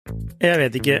Jeg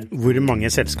vet ikke hvor mange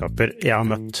selskaper jeg har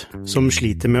møtt som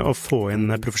sliter med å få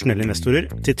inn profesjonelle investorer,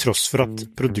 til tross for at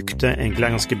produktet egentlig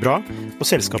er ganske bra, og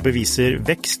selskapet viser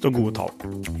vekst og gode tall.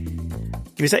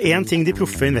 Hvis det er en ting de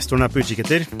proffe investorene er på utkikk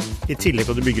etter, i tillegg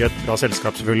til at du bygger et bra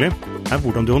selskap selvfølgelig, er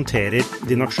hvordan du håndterer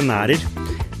dine aksjonærer,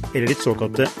 eller ditt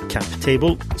såkalte cap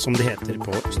table, som det heter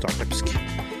på startupsk.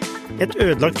 Et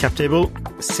ødelagt cap table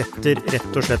setter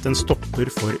rett og slett en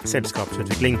stopper for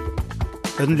selskapsutvikling.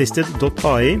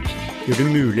 Unlisted.ai gjør det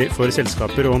mulig for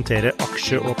selskaper å håndtere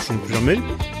aksje- og opsjonsprogrammer,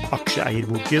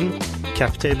 aksjeeierboken,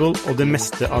 captable og det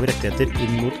meste av rettigheter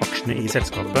inn mot aksjene i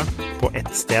selskapet på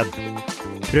ett sted.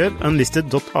 Prøv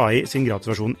Unlisted.ai sin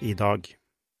gratisversjon i dag.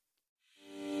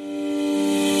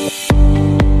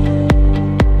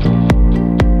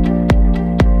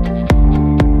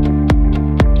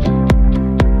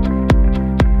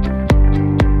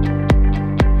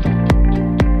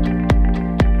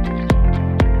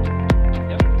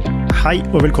 Hei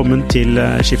og velkommen til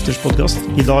Skifters podcast.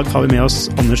 I dag har vi med oss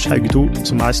Anders Haugeto,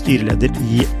 som er styreleder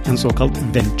i en såkalt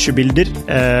venturebuilder.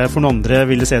 For noen andre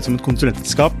vil det se ut som et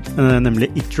konsulentselskap,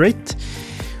 nemlig Iterate.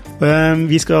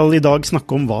 Vi skal i dag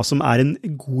snakke om hva som er en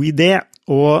god idé,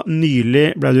 og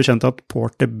nylig ble det jo kjent at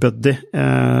Porterbuddy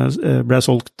ble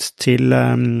solgt til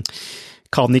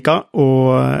Kanika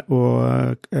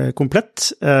og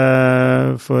Komplett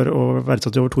for å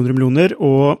verdsatt til over 200 millioner,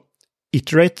 og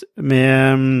Iterate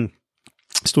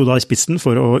stod da i spissen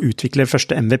for å utvikle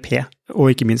første MVP, og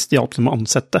ikke minst hjelpe dem å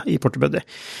ansette i Porterbuddy.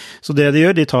 Så det de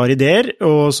gjør, de tar ideer,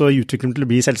 og så utvikler dem til å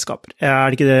bli selskaper. Er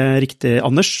det ikke det riktig,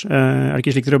 Anders? Er det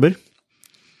ikke slik dere jobber?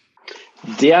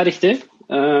 Det er riktig.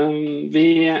 Vi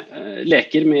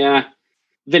leker med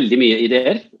veldig mye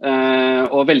ideer,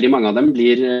 og veldig mange av dem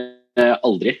blir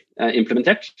aldri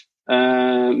implementert.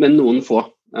 Men noen få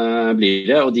blir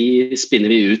det, og de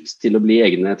spinner vi ut til å bli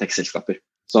egne tech-selskaper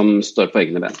som står på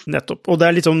egne ben. Nettopp. Og det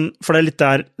er litt sånn, for det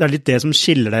er litt det som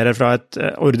skiller dere fra et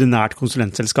ordinært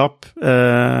konsulentselskap,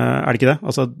 er det ikke det?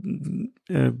 Altså,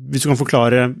 hvis du kan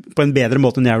forklare på en bedre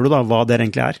måte enn jeg gjør det da, hva det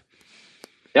egentlig er.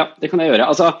 Ja, det kan jeg gjøre.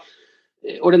 Altså,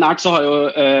 ordinært så har jo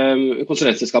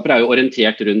konsulentselskaper er jo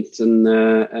orientert rundt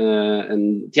en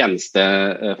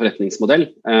tjenesteforretningsmodell,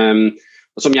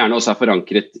 som gjerne også er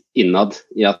forankret innad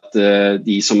i at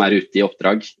de som er ute i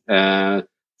oppdrag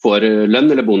får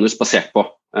lønn eller bonus basert på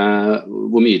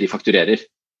hvor mye de fakturerer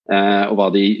og hva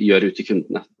de gjør ut til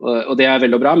kundene. Og det er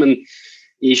veldig bra, men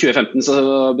i 2015 så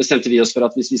bestemte vi oss for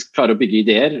at hvis vi skal klare å bygge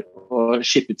ideer og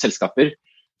shippe ut selskaper,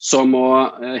 så må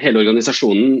hele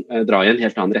organisasjonen dra i en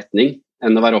helt annen retning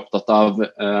enn å være opptatt av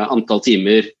antall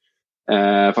timer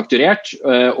fakturert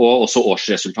og også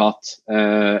årsresultat.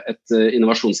 Et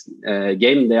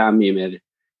innovasjonsgame, det er mye mer,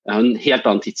 en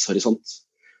helt annen tidshorisont.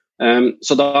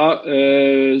 Så da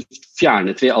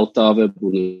fjernet vi alt av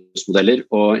bonusmodeller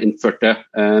og innførte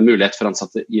mulighet for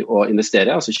ansatte i å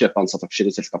investere, altså kjøpe ansatteaksjer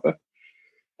i selskapet.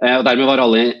 Og dermed var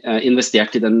alle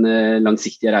investert i den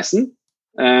langsiktige reisen.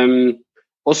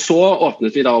 Og så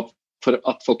åpnet vi da opp for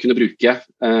at folk kunne bruke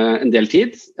en del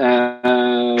tid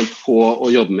på å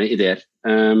jobbe med ideer.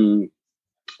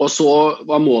 Og så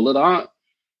var målet da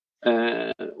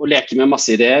å leke med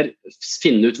masse ideer,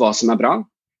 finne ut hva som er bra,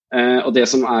 og det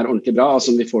som er ordentlig bra, og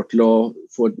som vi får til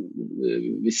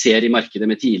vi ser i markedet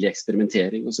med tidlig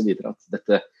eksperimentering og så videre, at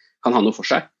dette kan ha noe for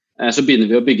seg. Så begynner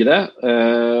vi å bygge det,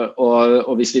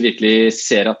 og hvis vi virkelig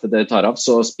ser at det tar av,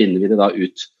 så spinner vi det da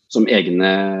ut som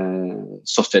egne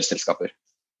software-selskaper.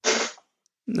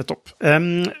 Nettopp.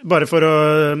 Bare for å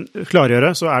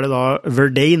klargjøre, så er det da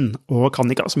Verdane og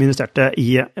Kanika som investerte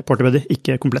i Porterbuddy,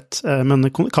 ikke Komplett. Men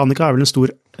Kanika er vel en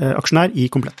stor aksjonær i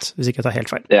Komplett, hvis ikke jeg tar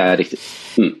helt feil. Det er riktig.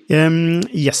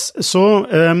 Yes, så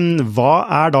hva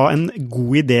er da en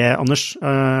god idé, Anders?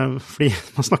 Fordi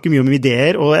man snakker mye om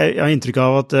ideer, og jeg har inntrykk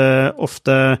av at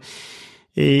ofte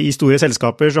i store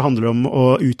selskaper så handler det om å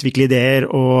utvikle ideer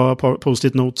og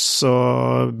post-it notes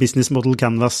og business model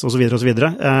canvas og så videre og så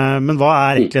videre. Men hva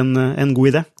er egentlig en god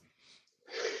idé?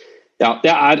 Ja,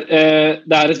 det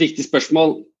er et viktig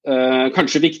spørsmål.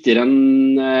 Kanskje viktigere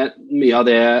enn mye av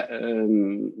det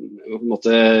på en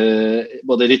måte,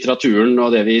 både litteraturen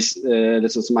og det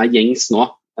liksom, som er gjengs nå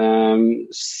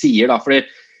sier da, fordi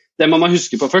det man må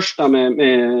huske på først da, med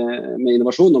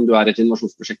innovasjon, om du er et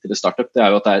innovasjonsprosjekt eller startup, det er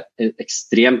jo at det er en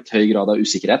ekstremt høy grad av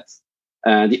usikkerhet.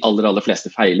 De aller fleste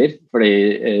feiler,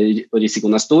 fordi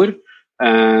risikoen er stor.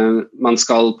 Man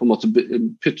skal på en måte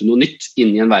putte noe nytt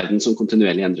inn i en verden som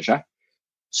kontinuerlig endrer seg.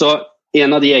 Så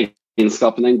en av de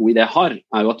egenskapene en god idé har,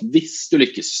 er jo at hvis du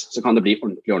lykkes, så kan det bli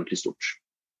ordentlig stort.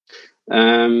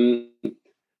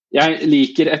 Jeg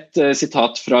liker et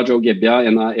sitat fra Joe Gebbia,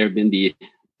 en av Airbnb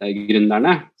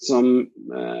Airbnb-gründerne, som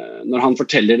når han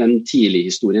forteller den tidlige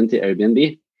historien til Airbnb,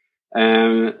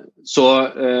 så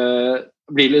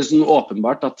blir det liksom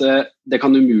åpenbart at det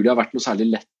kan umulig ha vært noe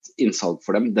særlig lett innsalg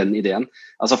for dem, den ideen.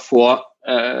 Altså få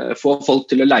folk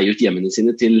til å leie ut hjemmene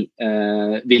sine til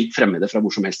vilt fremmede fra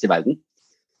hvor som helst i verden.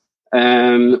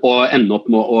 Og ende opp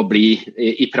med å bli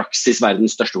i praksis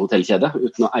verdens største hotellkjede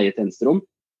uten å eie et eneste rom.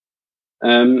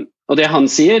 Og det han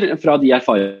sier fra de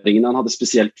erfaringene han hadde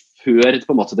spesielt før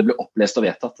på en måte det ble opplest og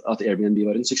vedtatt at Airbnb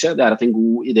var en suksess, det at en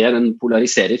god idé, den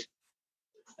polariserer.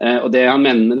 Og det han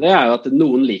mener med det at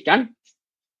noen liker den,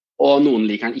 og noen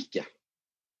liker den ikke.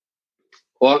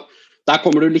 Og der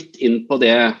kommer du litt inn på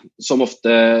det som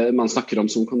ofte man snakker om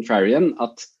som contrarian,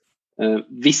 at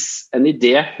hvis en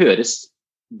idé høres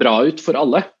bra ut for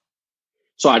alle,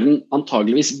 så den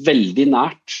antageligvis veldig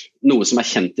nært noe som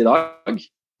kjent i dag,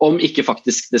 om ikke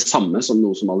faktisk det samme som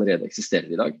noe som allerede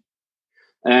eksisterer i dag.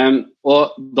 Og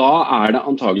da det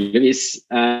antageligvis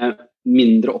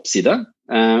mindre oppside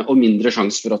og mindre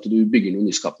sjanse for at du bygger noe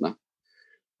nyskapende.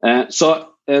 Så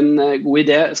en god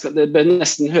idé, det bør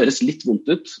nesten høres litt vondt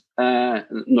ut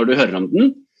når du hører om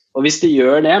den, og hvis det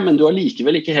gjør det, men du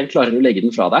allikevel ikke helt klarer å legge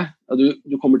den fra deg, og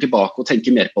du kommer tilbake og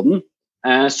tenker mer på den,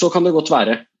 så kan det godt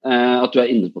være at du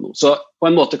inne på noe. Så på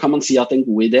en måte kan man si at en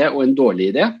god idé og en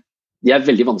dårlig idé, de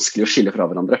veldig vanskelig å skille fra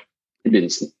hverandre i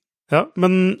begynnelsen. Ja,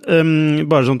 men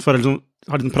bare sånn for å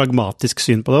ha litt pragmatisk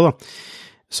syn på det da,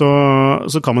 så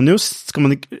kan man jo,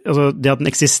 altså det at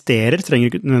den eksisterer trenger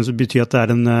ikke nødvendigvis bety at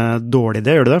det en dårlig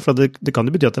idé, gjør det det? For det kan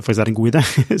jo bety at det faktisk en god idé,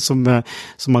 som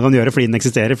man kan gjøre fordi den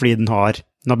eksisterer, fordi den har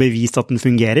bevist at den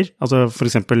fungerer. Altså for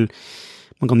eksempel,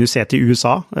 man kan jo se til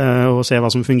USA og se hva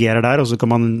som fungerer der, og så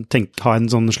kan man ha en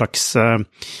sånn slags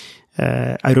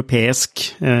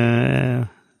europeisk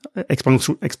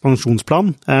ekspansjonsplan,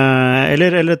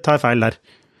 eller tar jeg feil der?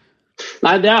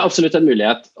 Nei, det absolutt en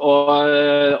mulighet,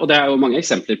 og det jo mange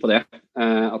eksempler på det,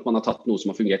 at man har tatt noe som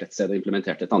har fungert et sted og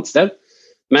implementert et annet sted.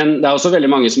 Men det også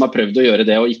veldig mange som har prøvd å gjøre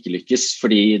det og ikke lykkes,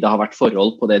 fordi det har vært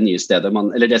forhold på det nye stedet,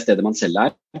 eller det stedet man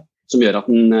selv som gjør at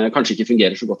den kanskje ikke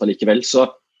fungerer så godt allikevel. Så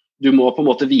du må på en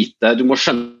måte vite, du må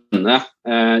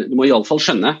i alle fall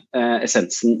skjønne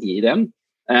essensen i ideen.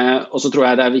 Og så tror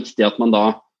jeg det viktig at man da,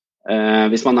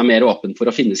 hvis man mer åpen for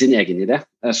å finne sin egen idé,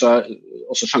 så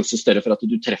også sjansen større for at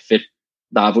du treffer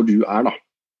der hvor du da.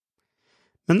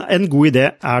 Men en god idé,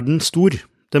 den stor?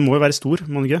 Den må jo være stor,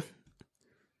 må den ikke?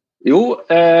 Jo,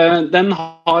 den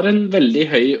har en veldig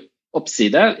høy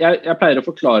oppside. Jeg pleier å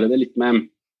forklare det litt med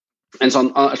en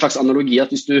slags analogi,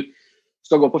 at hvis du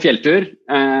skal gå på fjelltur,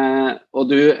 og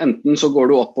du enten så går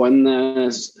du opp på en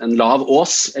lav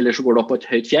ås, eller så går du opp på et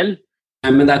høyt fjell,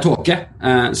 men det tåke,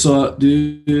 så du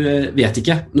vet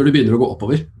ikke når du begynner å gå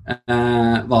oppover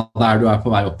hva det du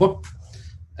på vei opp på.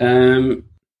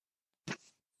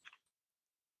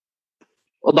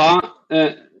 Og da,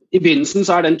 i begynnelsen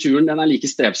så den turen, den like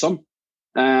strevsom,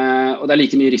 og det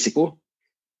like mye risiko.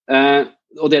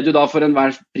 Og det du da for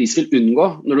enhver pris vil unngå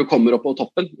når du kommer opp på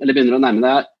toppen, eller begynner å nærme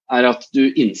deg, at du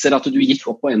innser at du gikk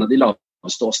opp på en av de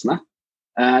laveste åsene.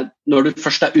 Når du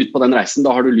først ute på den reisen,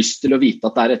 da har du lyst til å vite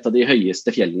at det et av de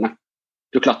høyeste fjellene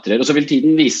du klatrer, og så vil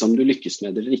tiden vise om du lykkes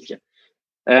med det eller ikke.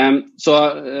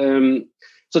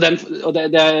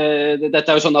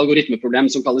 Dette jo sånn algoritmeproblem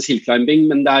som kalles hill climbing,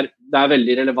 men det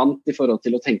veldig relevant i forhold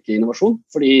til å tenke innovasjon,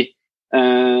 fordi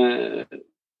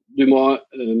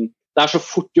det så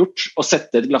fort gjort å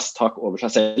sette et glasstak over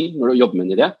seg selv når du jobber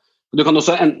med en idé. Du kan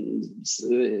også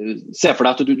se for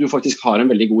deg at du faktisk har en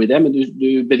veldig god idé, men du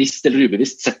bevisst eller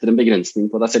ubevisst setter en begrensning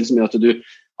på deg selv som gjør at du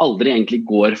aldri egentlig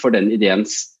går for den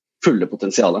ideens fulle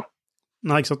potensiale.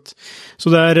 Nei, ikke sant.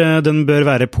 Så den bør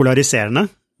være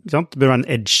polariserende, ikke sant? Det bør være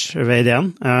en edge ved ideen,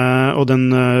 og den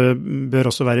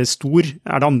bør også være stor.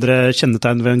 Det andre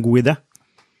kjennetegn ved en god idé?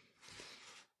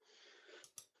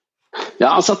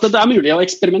 Ja, altså at det mulig å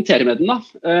eksperimentere med den da.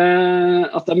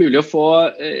 At det mulig å få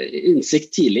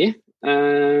innsikt tidlig.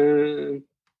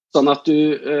 Sånn at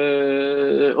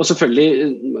og selvfølgelig,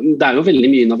 det jo veldig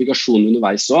mye navigasjon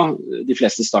underveis også. De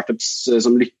fleste startups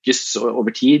som lykkes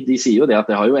over tid, de sier jo det at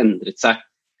det har jo endret seg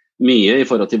mye i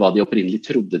forhold til hva de opprinnelig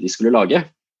trodde de skulle lage.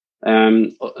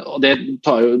 Og det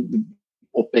tar jo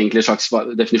opp egentlig et slags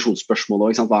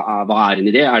definisjonsspørsmål også, hva en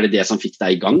idé? Det det som fikk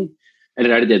deg i gang?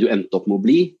 Eller det det du endte opp med å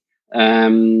bli?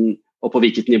 Og på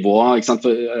hvilket nivå, ikke sant?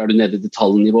 Du nede i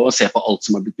detaljnivå og ser på alt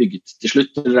som har blitt bygget til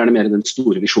slutt, eller det mer den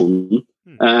store visjonen?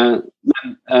 Men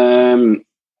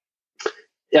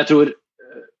jeg tror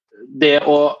det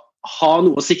å ha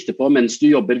noe å sikte på mens du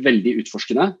jobber veldig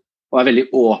utforskende og veldig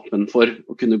åpen for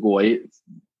å kunne gå i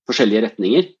forskjellige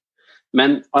retninger,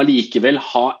 men allikevel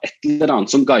ha et eller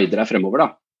annet som guider deg fremover da.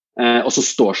 og som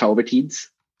står seg over tid.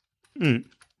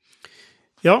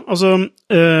 Ja, altså,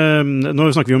 nå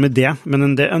snakker vi om idé, men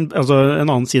en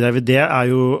annen side av idé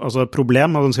jo altså,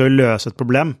 problem, at man skal jo løse et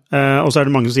problem, og så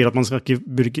det mange som sier at man skal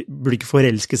burde ikke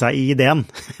forelske seg i ideen,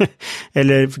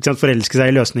 eller for eksempel forelske seg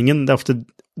i løsningen. Det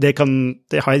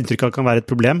har jeg inntrykk av kan være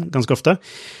et problem, ganske ofte,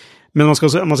 men man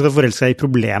skal forelske seg i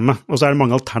problemet, og så det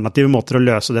mange alternative måter å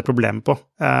løse det problemet på.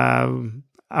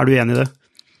 Du enig i det?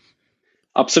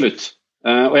 Absolutt.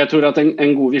 Og jeg tror at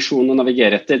en god visjon å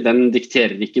navigere etter, den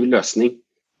dikterer ikke løsning.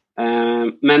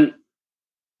 Men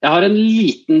jeg har en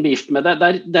liten beef med det.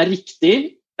 Det riktig,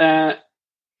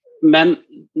 men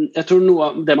jeg tror noe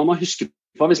av det man må huske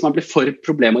på hvis man blir for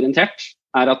problemorientert,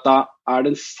 at da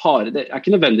det en fare, det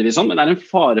ikke nødvendigvis sånn, men det en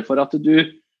fare for at du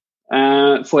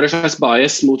får en slags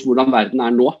bias mot hvordan verden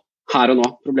nå, her og nå,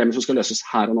 problemer som skal løses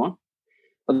her og nå.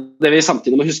 Og det vi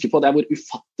samtidig må huske på, det hvor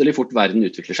ufattelig fort verden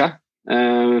utvikler seg,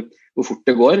 hvor fort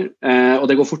det går, og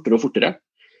det går fortere og fortere.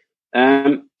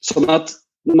 Sånn at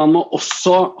man må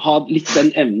også ha litt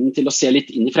den evnen til å se litt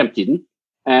inn i fremtiden,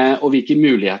 og hvilke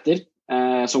muligheter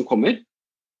som kommer,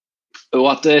 og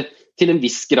at til en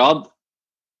viss grad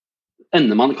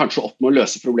ender man kanskje opp med å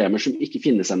løse problemer som ikke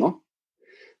finnes ennå.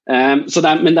 Men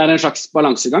det en slags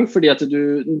balansegang, fordi at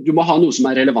du må ha noe som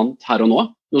relevant her og nå,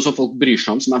 noe som folk bryr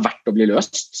seg om, som verdt å bli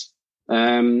løst.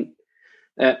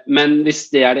 Men hvis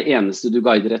det det eneste du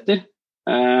guider etter,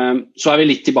 så vi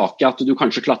litt tilbake at du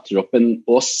kanskje klatrer opp en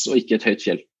ås og ikke et høyt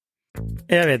fjell.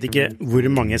 Jeg vet ikke hvor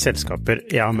mange selskaper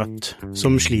jeg har møtt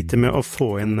som sliter med å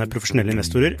få inn profesjonelle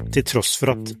investorer, til tross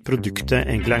for at produktet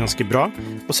egentlig ganske bra,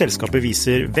 og selskapet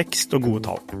viser vekst og gode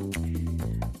tall.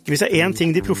 Hvis det en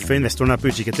ting de proffe investorene på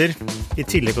utkikk etter, i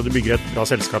tillegg til at du bygger et bra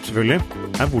selskap selvfølgelig,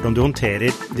 hvordan du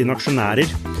håndterer dine aksjonærer,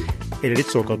 eller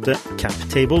ditt såkalte cap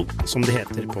table, som det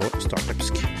heter på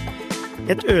startupsk.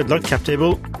 Et ødelagt cap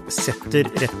table setter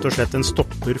rett og slett en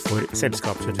stopper for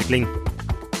selskapsutvikling.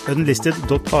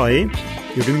 Unlisted.ai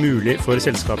gjør det mulig for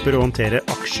selskaper å håndtere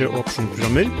aksje- og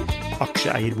opsjonsprogrammer,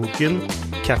 aksjeeierboken,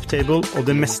 cap table og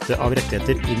det meste av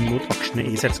rettigheter inn mot aksjene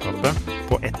i selskapet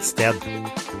på ett sted.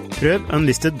 Prøv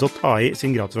Unlisted.ai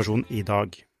sin gratisversjon i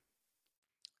dag.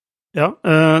 Ja,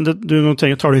 nå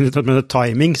tar du inn litt med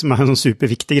timing, som en sånn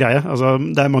superviktig greie. Altså,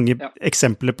 det mange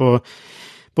eksempler på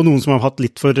noen som har hatt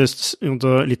litt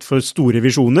for store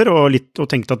visjoner, og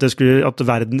tenkt at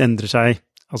verden endrer seg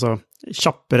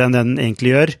kjappere enn den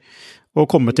egentlig gjør, og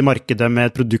komme til markedet med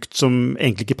et produkt som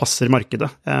egentlig ikke passer markedet.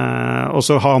 Og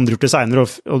så har andre gjort det senere,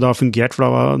 og det har fungert, for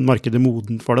da var markedet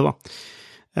moden for det.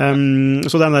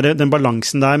 Så den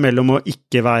balansen der mellom å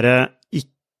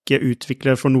ikke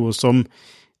utvikle for noe som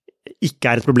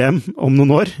ikke et problem om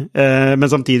noen år, men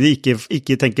samtidig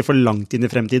ikke tenke for langt inn i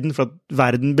fremtiden, for at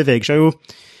verden beveger seg jo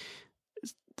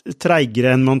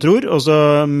treigere enn man tror, og så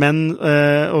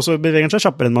beveger den seg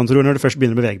kjappere enn man tror når det først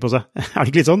begynner å bevege på seg. Det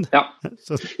ikke litt sånn? Ja.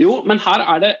 Jo, men her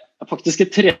det faktisk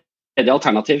et tredje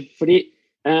alternativ, fordi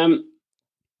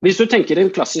hvis du tenker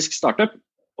en klassisk startup,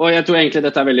 og jeg tror egentlig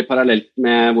dette veldig parallelt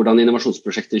med hvordan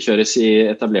innovasjonsprosjekter kjøres i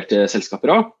etablerte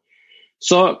selskaper også,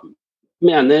 så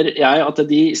mener jeg at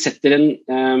de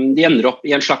ender opp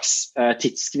i en slags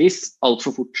tidsskvis alt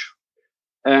for fort.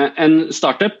 En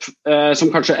startup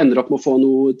som kanskje ender opp med å få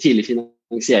noe tidlig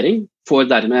finansiering, får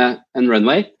dermed en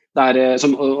runway,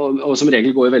 og som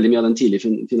regel går jo veldig mye av den tidlige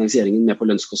finansieringen med på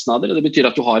lønnskostnader, og det betyr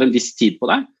at du har en viss tid på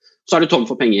deg, så du tom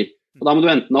for penger. Og da må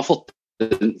du enten ha fått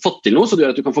til noe, så du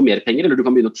gjør at du kan få mer penger, eller du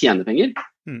kan begynne å tjene penger,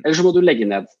 eller så må du legge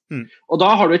ned. Og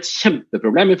da har du et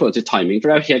kjempeproblem i forhold til timing,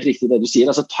 for det jo helt riktig det du sier,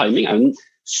 timing jo den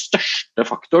største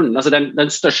faktoren,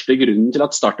 den største grunnen til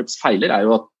at startups feiler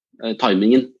jo at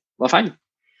timingen var feil.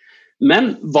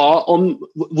 Men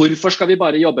hvorfor skal vi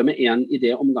bare jobbe med en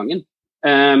idé om gangen?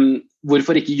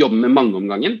 Hvorfor ikke jobbe med mange om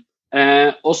gangen?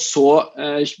 Og så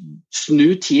snu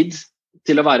tid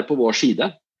til å være på vår side.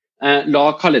 La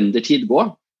kalendertid gå.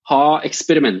 Ha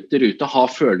eksperimenter ute, ha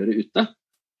følere ute.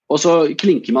 Og så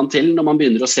klinker man til når man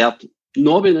begynner å se at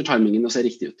nå begynner timingen å se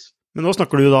riktig ut. Men nå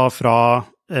snakker du da fra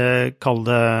kall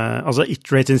det,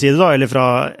 iterate sin side da, eller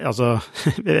fra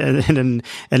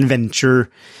en venture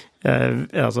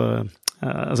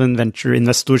en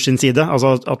venture-investor sin side,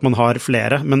 at man har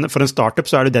flere, men for en startup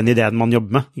så det den ideen man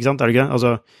jobber med, ikke sant? Det ikke?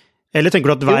 Eller tenker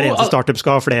du at hver eneste startup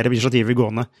skal ha flere initiativer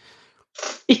gående?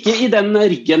 Ikke i den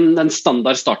riggen, den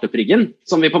standard startup-riggen,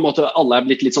 som vi på en måte alle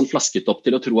blitt litt sånn flasket opp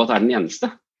til å tro at den eneste.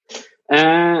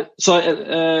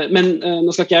 Men nå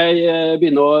skal ikke jeg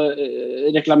begynne å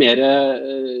reklamere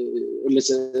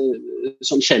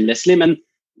sånn shamelessly, men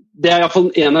det I hvert fall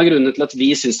en av grunnene til at vi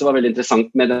synes det var veldig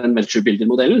interessant med den venture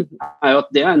builder-modellen, jo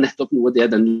at det nettopp noe det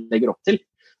den legger opp til.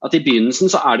 At i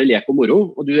begynnelsen så det lek og moro,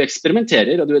 og du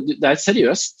eksperimenterer, og det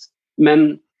seriøst,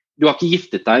 men du har ikke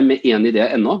giftet deg med en idé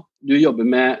ennå. Du jobber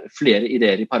med flere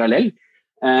ideer i parallell.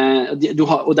 Og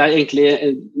det egentlig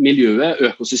miljøet,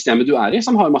 økosystemet du i,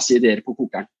 som har masse ideer på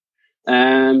kokeren.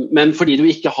 Men fordi du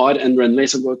ikke har en runway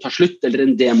som tar slutt, eller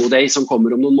en demo-day som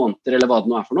kommer om noen måneder, eller hva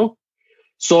det nå for noe,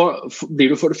 så blir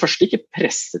du for det første ikke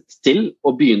presset til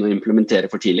å begynne å implementere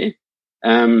for tidlig.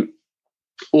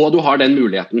 Og du har den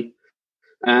muligheten.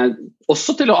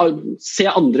 Også til å se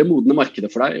andre modne markeder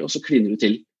for deg, og så kliner du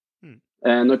til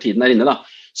når tiden inne. Da.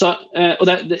 Så,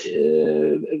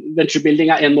 venture building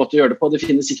en måte å gjøre det på, det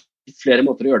finnes sikkert flere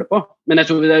måter å gjøre det på, men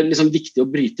jeg tror det liksom viktig å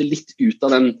bryte litt ut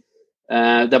av den.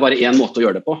 Det bare en måte å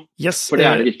gjøre det på, for det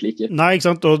det virkelig ikke. Nei, ikke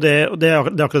sant, og det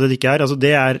akkurat det ikke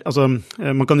altså,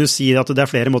 man kan jo si at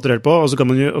det flere måter å gjøre det på, og så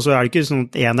det ikke sånn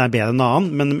at en bedre enn annen,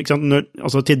 men ikke sant,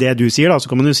 altså, til det du sier da, så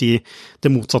kan man jo si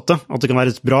det motsatte, at det kan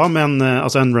være bra med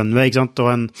en runway, ikke sant, og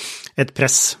et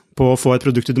press på å få et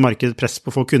produkt ut i markedet, press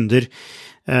på å få kunder,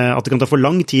 at det kan ta for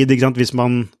lang tid, ikke sant, hvis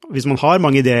man har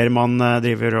mange ideer man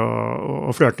driver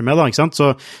og flørter med, da, ikke sant,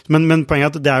 så, men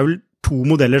poenget det jo to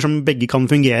modeller som begge kan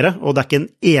fungere, og det det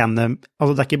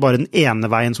ikke bare den ene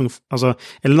veien, eller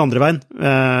den andre veien,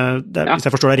 hvis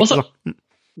jeg forstår det riktig. Da.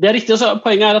 Det riktig, altså,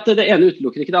 poenget at det ene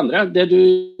utelukker ikke det andre. Det du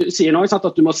sier nå, at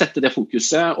du må sette det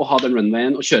fokuset og ha den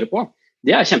runwayen og kjøre på,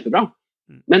 det kjempebra.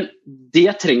 Men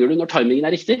det trenger du når timingen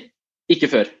riktig, ikke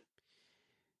før.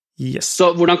 Yes. Så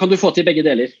hvordan kan du få til begge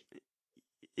deler?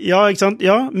 Ja, ikke sant?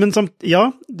 Ja, men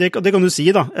det kan du si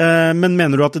da. Men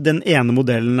mener du at den ene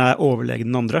modellen overlegen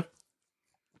den andre?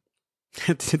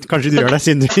 Kanskje du gjør det,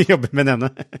 siden du jobber med den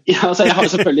ene. Ja, altså jeg har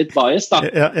selvfølgelig litt bias da.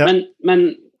 Ja. Men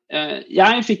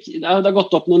det har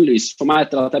gått opp noen lys for meg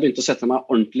etter at jeg begynte å sette meg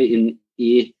ordentlig inn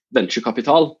i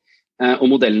venturekapital og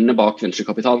modellene bak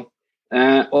venturekapital.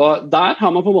 Og der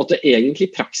har man på en måte egentlig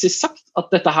i praksis sagt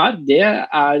at dette her, det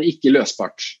ikke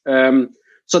løsbart.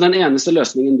 Så den eneste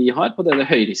løsningen vi har på dette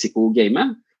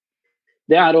høyrisiko-gamet,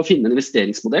 det å finne en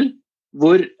investeringsmodell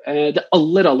hvor det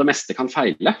aller meste kan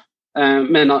feile,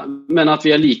 men at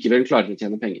vi likevel klarer å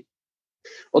tjene penger.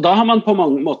 Og da har man på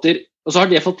mange måter, og så har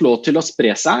det fått lov til å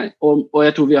spre seg, og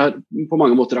jeg tror vi har på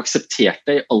mange måter akseptert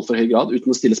det i alt for høy grad,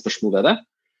 uten å stille spørsmål ved det,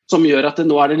 som gjør at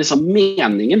nå det liksom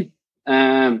meningen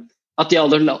at de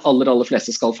aller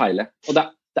fleste skal feile. Og det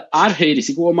høy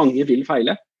risiko, og mange vil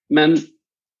feile, men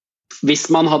hvis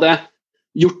man hadde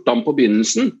gjort om på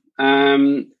begynnelsen,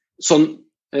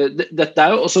 dette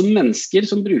jo også mennesker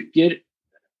som bruker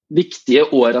viktige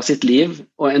år av sitt liv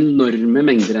og enorme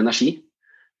mengder energi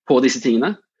på disse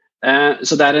tingene.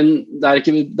 Så det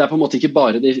på en måte ikke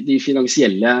bare de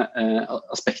finansielle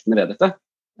aspektene ved dette.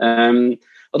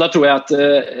 Og da tror jeg at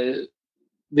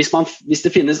hvis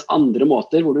det finnes andre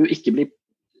måter hvor du ikke blir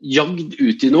jagd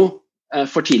ut i noe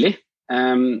for tidlig,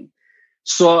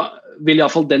 så vil i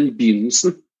hvert fall den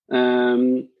begynnelsen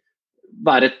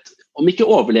være om ikke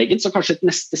overlegent, så kanskje et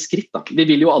neste skritt. Da. Vi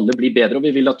vil jo alle bli bedre, og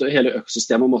vi vil at hele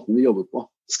økosystemet og måten vi jobber på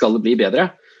skal bli bedre.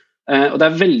 Og det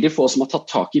veldig få som har tatt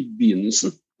tak i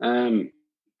begynnelsen.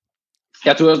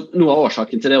 Jeg tror noe av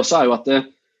årsaken til det også jo at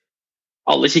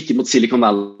alle kikker mot Silicon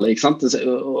Valley, ikke sant?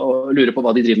 Og lurer på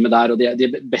hva de driver med der, og de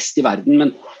best i verden,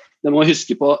 men det må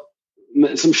huske på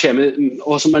som skjer med,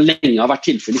 og som lenge har vært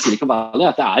tilfelle i Silicon Valley,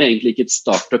 at det egentlig ikke et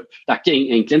startup, det ikke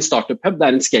egentlig en startup-hub, det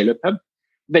en scale-up-hub.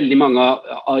 Veldig mange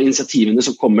av initiativene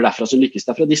som kommer derfra, som lykkes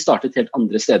derfra, de startet helt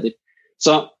andre steder.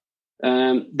 Så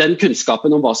den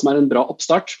kunnskapen om hva som en bra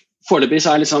oppstart, foreløpig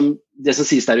så liksom det som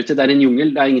sies der ute, det en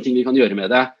jungel, det ingenting vi kan gjøre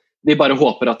med det. Vi bare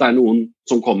håper at det noen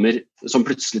som kommer, som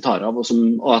plutselig tar av,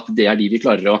 og at det de vi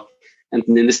klarer å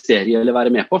enten investere i eller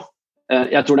være med på.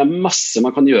 Jeg tror det masse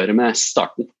man kan gjøre med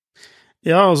starten.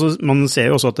 Ja, altså, man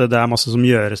ser jo også at det masse som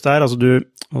gjøres der. Altså, de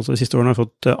siste årene har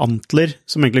fått Antler,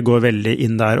 som egentlig går veldig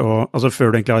inn der, og, altså,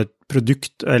 før du egentlig har et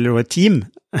produkt eller et team,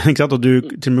 ikke sant? Og du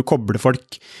til og med kobler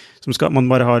folk, man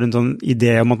bare har en sånn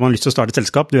idé om at man har lyst til å starte et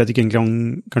selskap, du vet ikke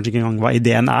kanskje ikke engang hva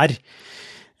ideen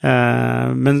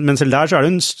men selv der så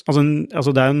det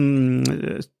altså det en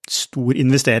stor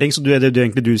investering, så det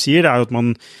egentlig du sier, det jo at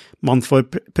man får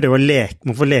prøve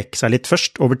man får leke seg litt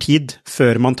først over tid,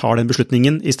 før man tar den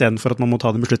beslutningen, i stedet for at man må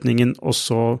ta den beslutningen, og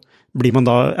så blir man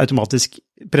da automatisk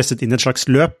presset inn i et slags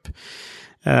løp,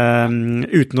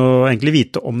 uten å egentlig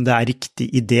vite om det riktig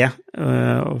idé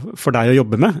for deg å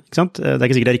jobbe med, ikke sant? Det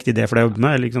ikke sikkert det riktig idé for deg å jobbe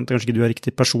med, eller ikke sant? Kanskje ikke du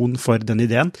riktig person for den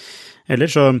ideen, eller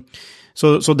så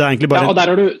det egentlig bare... Ja,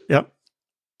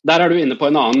 og der du inne på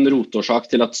en annen rotårsak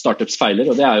til at startups feiler,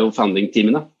 og det jo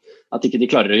founding-teamene, at ikke de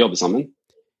klarer å jobbe sammen.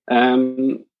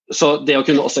 Så det å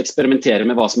kunne også eksperimentere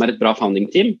med hva som et bra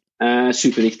founding-team,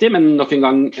 superviktig, men nok en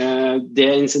gang, det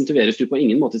insentiveres du på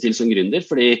ingen måte til som gründer,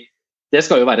 fordi det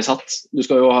skal jo være satt. Du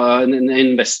skal jo ha, en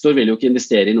investor vil jo ikke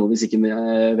investere i noe hvis ikke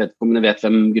vedkommende vet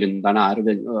hvem gründerne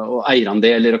og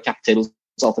eierandeler og cap tables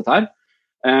og alt dette her.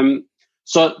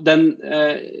 Så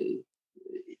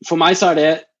for meg så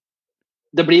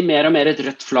det blir mer og mer et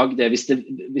rødt flagg det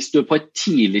hvis du på et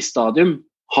tidlig stadium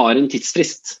har en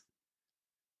tidsfrist.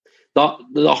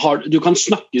 Du kan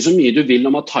snakke så mye du vil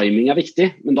om at timing er viktig,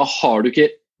 men da har du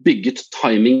ikke bygget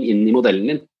timing inn i modellen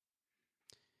din.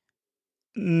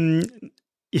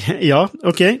 Ja,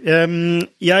 ok.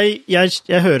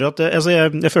 Jeg hører at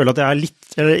jeg føler at jeg er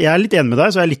litt enig med deg,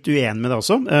 så jeg er litt uenig med deg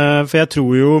også. For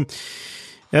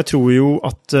jeg tror jo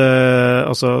at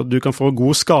altså, du kan få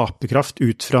god skaperkraft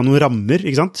ut fra noen rammer,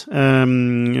 ikke sant?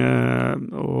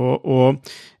 Og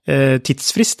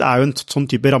tidsfrist er jo en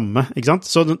sånn type ramme, ikke sant?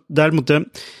 Så det er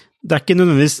ikke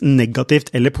nødvendigvis negativt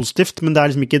eller positivt, men det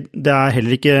er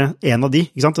heller ikke en av de,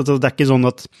 ikke sant? Det er ikke sånn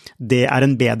at det er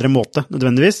en bedre måte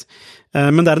nødvendigvis,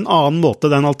 men det er en annen måte,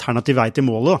 det er en alternativ vei til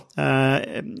målet.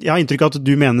 Jeg har inntrykk av at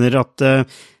du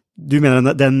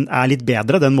mener den er litt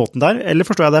bedre, den måten der, eller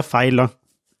forstår jeg det er feil da?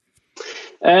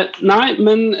 Nei,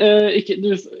 men ikke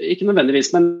nødvendigvis,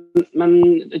 men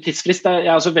tidsfrist, jeg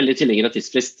er også veldig tilhenger av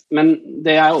tidsfrist, men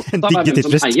det jeg er opptatt av hvem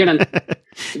som eier den.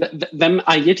 Hvem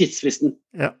eier tidsfristen?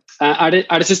 Ja. Er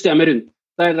det systemet rundt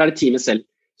det, eller er det teamet selv?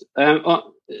 Og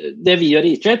det vi gjør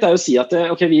i E-Trade er å si at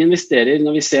vi investerer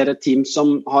når vi ser et team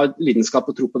som har lidenskap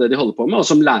og tro på det de holder på med, og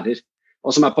som lærer,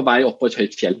 og som er på vei opp på et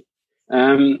høyt fjell.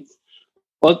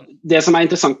 Og det som er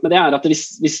interessant med det er at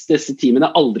hvis disse teamene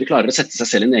aldri klarer å sette seg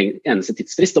selv en eneste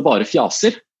tidsfrist og bare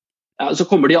fjaser, så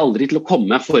kommer de aldri til å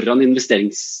komme foran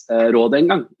investeringsrådet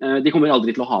en gang. De kommer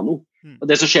aldri til å ha noe. Og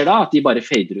det som skjer da er at de bare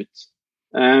fader ut.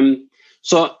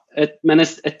 Men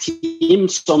et team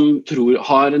som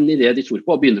har en idé de tror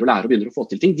på og begynner å lære og begynner å få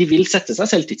til ting, de vil sette seg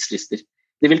selv tidsfrister.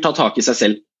 De vil ta tak i seg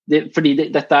selv. Fordi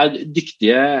dette er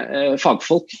dyktige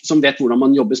fagfolk som vet hvordan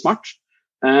man jobber smart.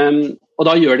 Og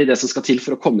da gjør de det som skal til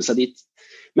for å komme seg dit.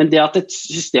 Men det at et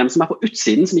system som er på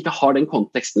utsiden, som ikke har den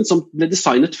konteksten, som ble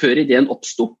designet før ideen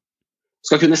oppstod,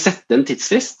 skal kunne sette en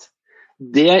tidsfrist,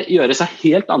 det gjøres av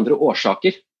helt andre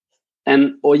årsaker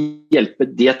enn å hjelpe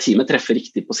det teamet treffe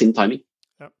riktig på sin timing.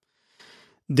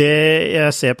 Det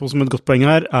jeg ser på som et godt poeng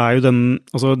her er jo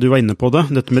altså du var inne på det,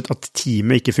 dette med at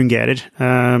teamet ikke fungerer.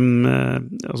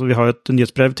 Altså vi har jo et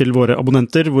nyhetsbrev til våre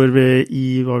abonnenter, hvor vi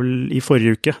i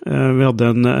forrige uke, vi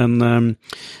hadde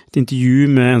et intervju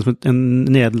med en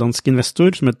nederlandsk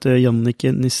investor som heter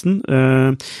Jannike Nissen.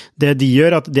 Det de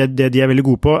gjør, det de er veldig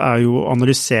gode på, er jo å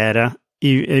analysere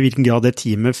i hvilken grad det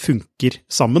teamet funker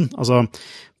sammen, altså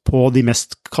på de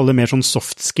mer sånn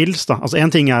soft skills da. Altså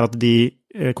en ting er at de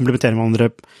komplementerer med andre,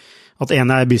 at en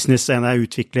er business, en er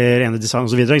utvikler, en er design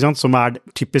og så videre, ikke sant? Som er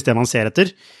typisk det man ser etter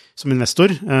som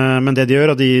investor, men det de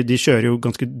gjør, de kjører jo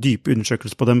ganske dype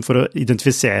undersøkelser på dem for å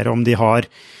identifisere om det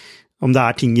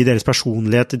er ting i deres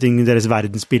personlighet, ting i deres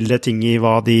verdensbilde, ting i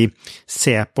hva de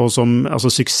ser på som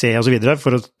altså suksess og så videre,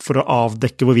 for å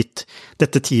avdekke hvorvidt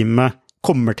dette teamet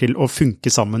kommer til å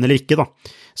funke sammen eller ikke da,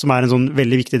 som er en sånn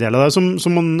veldig viktig del av det,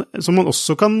 som man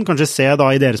også kan kanskje se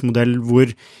da i deres modell, hvor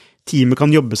teamet kan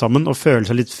jobbe sammen og føle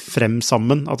seg litt frem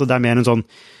sammen, at det er mer en sånn,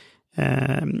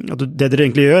 at det dere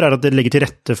egentlig gjør er at dere legger til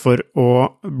rette for å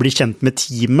bli kjent med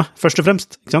teamet, først og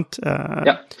fremst, ikke sant?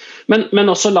 Ja,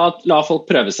 men også la folk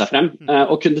prøve seg frem,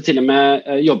 og kunne til og med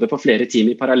jobbe på flere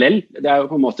team i parallell, det er jo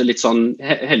på en måte litt sånn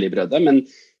helligbrødet, men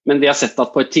vi har sett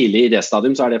at på et tidlig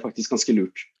idéstadium så er det faktisk ganske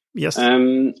lurt. Yes.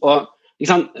 Og i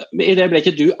det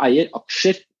øyeblikket du eier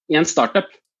aksjer i en startup,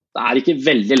 det er ikke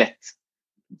veldig lett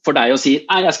for deg å si,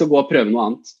 nei, jeg skal gå og prøve noe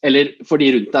annet, eller for de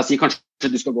rundt deg sier,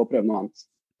 kanskje du skal gå og prøve noe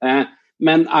annet.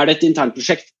 Men er det et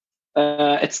internprosjekt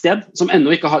et sted som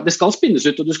ennå ikke har, det skal spinnes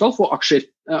ut, og du skal få aksjer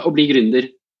og bli gründer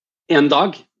en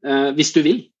dag, hvis du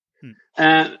vil.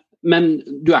 Men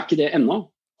du er ikke det ennå.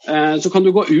 Så kan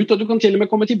du gå ut, og du kan til og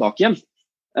med komme tilbake igjen.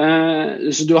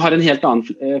 Så du har en helt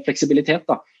annen fleksibilitet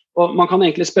da. Og man kan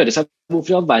egentlig spørre seg,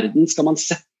 hvorfor i all verden skal man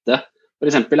sette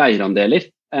for eksempel eierandeler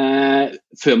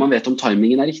før man vet om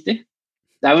timingen er riktig?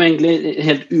 Det er jo egentlig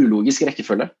helt ulogisk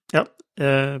rekkefølge. Ja,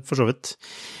 for så vidt.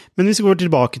 Men hvis vi går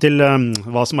tilbake til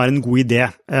hva som er en god idé,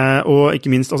 og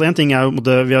ikke minst, altså en ting er jo,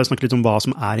 vi har snakket litt om hva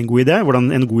som er en god idé, hvordan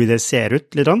en god idé ser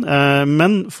ut litt,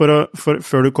 men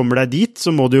før du kommer deg dit,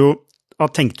 så må du jo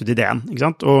ha tenkt ut ideen, ikke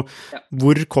sant? Og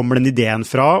hvor kommer den ideen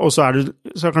fra? Og så er det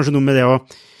kanskje noe med det å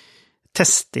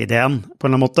teste ideen på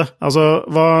en eller annen måte. Altså,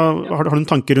 har du en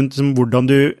tanke rundt hvordan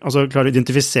du klarer å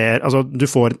identifisere, altså du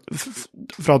får,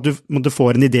 fra at du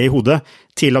får en idé i hodet,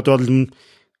 til at du har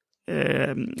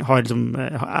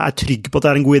er trygg på at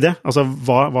det er en god idé? Altså,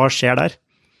 hva skjer der?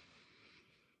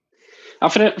 Ja,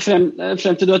 frem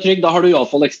til du er trygg, da har du I alle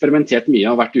fall eksperimentert mye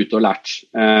og vært ute og lært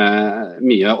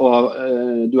mye, og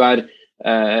du er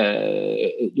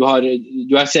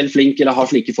selv flink eller har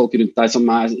flinke folk rundt deg som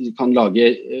kan lage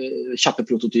kjappe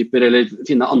prototyper eller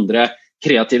finne andre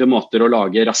kreative måter å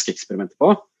lage raske eksperimenter på.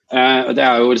 Det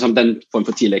jo liksom den form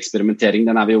for tidlig eksperimentering,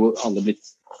 den vi jo alle blitt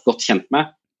godt kjent med.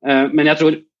 Men jeg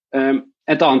tror en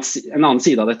annen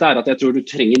side av dette at jeg tror du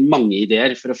trenger mange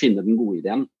ideer for å finne den gode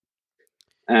ideen.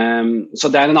 Så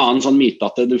det en annen sånn myte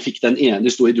at du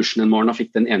sto I dusjen en morgen og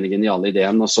fikk den ene geniale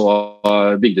ideen, og så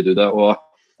bygde du det, og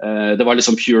det var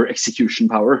liksom pure execution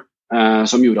power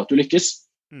som gjorde at du lykkes.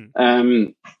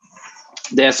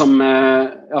 Det som I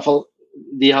hvert fall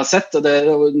de har sett, og det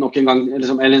nok en gang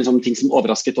eller en sånn ting som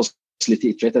overrasket oss litt I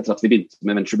Iterate etter at vi begynte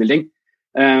med venturebuilding.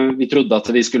 Vi trodde at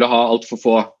vi skulle ha alt for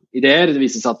få ideer, det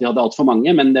viste seg at vi hadde alt for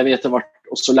mange, men det vi etter hvert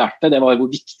også lærte, det var hvor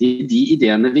viktige de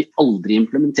ideene vi aldri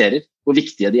implementerer, hvor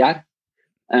viktige de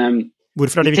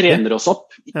Hvorfor det viktig? De trener oss opp.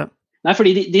 Ja. Nei,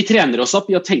 fordi de trener oss opp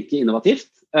I å tenke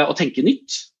innovativt og tenke nytt.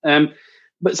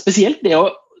 Spesielt det å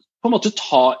på en måte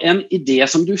ta en idé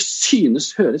som du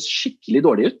synes høres skikkelig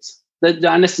dårlig ut.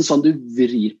 Det nesten sånn du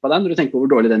vrir på den når du tenker på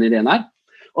hvor dårlig den ideen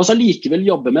og så likevel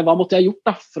jobbe med hva måtte jeg gjort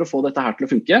da, for å få dette her til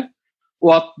å funke, og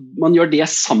at man gjør det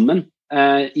sammen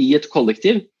I et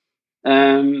kollektiv.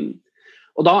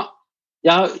 Og da,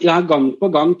 jeg har gang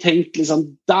på gang tenkt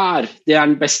liksom, det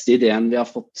den beste ideen vi har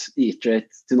fått I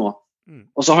Iterate til nå.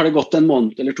 Og så har det gått en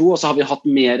måned eller to, og så har vi hatt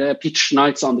mer pitch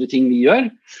nights og andre ting vi gjør,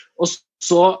 og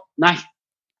så, nei,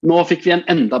 nå fikk vi en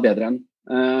enda bedre en.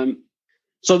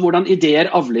 Så hvordan ideer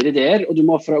avler ideer, og du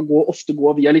må ofte gå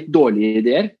via litt dårlige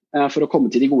ideer for å komme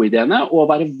til de gode ideene,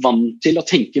 og være vant til å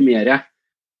tenke mer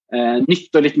nytt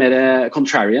og litt mer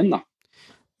contrarian da.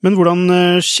 Men hvordan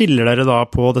skiller dere da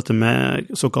på dette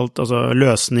med såkalt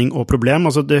løsning og problem?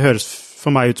 Altså det høres for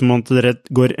meg ut som at dere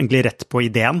går egentlig rett på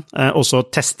ideen, og så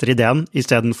tester ideen, I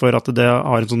stedet for at det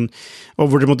har en sånn, og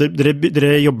hvor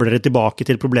dere jobber dere tilbake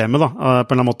til problemet da, på en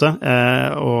eller annen måte,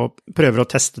 og prøver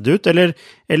å teste det ut, eller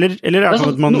det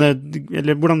sånn at man,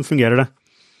 eller hvordan fungerer det?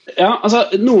 Ja, altså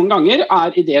noen ganger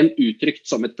ideen uttrykt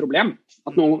som et problem.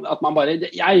 At man bare,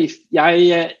 jeg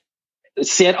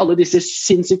ser alle disse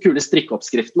sinnssykt kule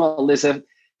strikkeoppskriftene og alle disse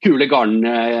kule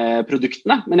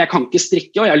garnproduktene, men jeg kan ikke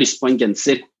strikke, og jeg har lyst på en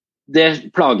genser.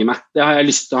 Det plager meg. Det har jeg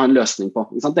lyst til å ha en løsning på.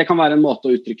 Det kan være en måte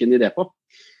å uttrykke en idé på.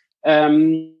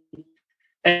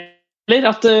 Eller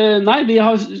at, nei, vi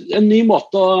har en ny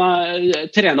måte å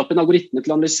trene opp en algoritme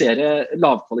til å analysere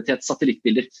lavkvalitets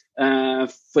satellittbilder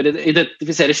for å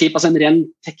identifisere skip, altså en ren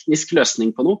teknisk løsning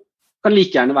på noe. Kan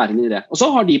like gjerne være en idé. Og så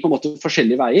har de på en måte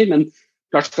forskjellige veier, men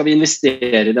klart skal vi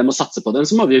investere I dem og satse på dem,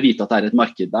 så må vi jo vite at det et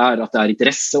marked der, at det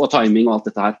interesse og timing og alt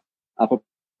dette her på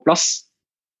plass.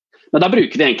 Men da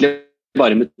bruker vi egentlig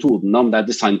bare metodene, om det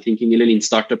design thinking eller lean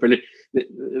startup, eller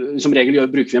som regel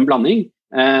bruker vi en blanding,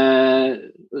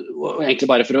 og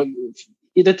egentlig bare for å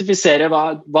identifisere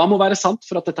hva må være sant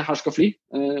for at dette her skal fly,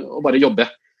 og bare jobbe.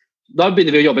 Da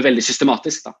begynner vi å jobbe veldig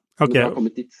systematisk da. Ok,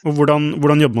 og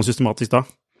hvordan jobber man systematisk da?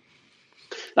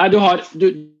 Nei,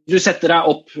 du setter deg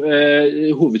opp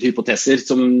hovedhypoteser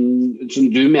som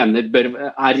du mener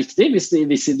riktig,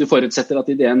 hvis du forutsetter at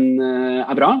ideen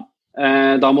bra.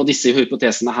 Da må disse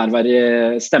hypotesene her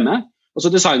være stemme, og så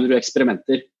designer du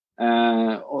eksperimenter.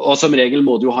 Og som regel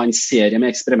må du ha en serie med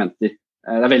eksperimenter.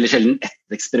 Det veldig sjelden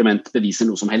ett eksperiment beviser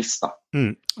noe som helst. Da.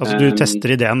 Altså du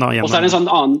tester ideen da, og så det en sånn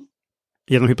annen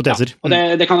gjennom hypoteser. Ja, og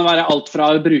det kan være alt fra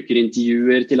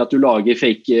brukerintervjuer til at du lager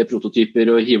fake prototyper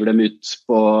og hiver dem ut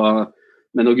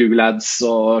med noen Google Ads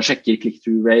og sjekker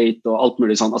click-through rate og alt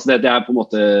mulig sånn. Altså det på en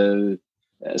måte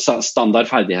standard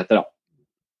ferdigheter da.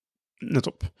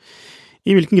 Nettopp.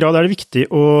 I hvilken grad det viktig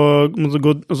å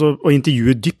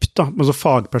intervjue dypt da, altså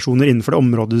fagpersoner innenfor det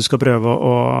området du skal prøve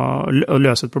å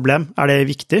løse et problem? Det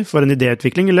viktig for en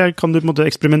idéutvikling, eller kan du på en måte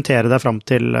eksperimentere deg frem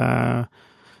til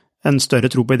en større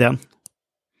tro på ideen?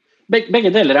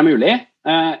 Begge deler mulig.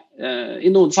 I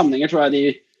noen sammenhenger tror jeg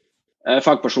de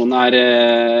fagpersonene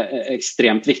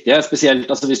ekstremt viktige, spesielt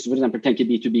altså hvis du for eksempel tenker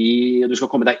B2B, og du skal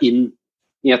komme deg inn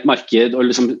I et marked og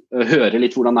liksom høre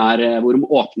litt hvordan hvor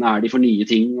åpne de for nye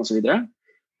ting og så videre.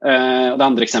 Og det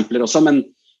andre eksempler også, men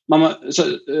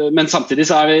samtidig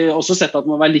så vi også sett at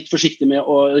man må være litt forsiktig med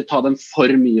å ta dem for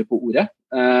mye på ordet.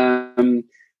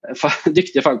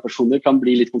 Dyktige fagpersoner kan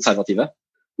bli litt konservative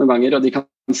noen ganger, og de kan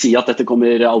si at dette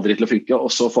kommer aldri til å funke,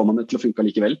 og så får man det til å funke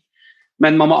likevel.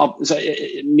 Men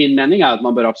min mening at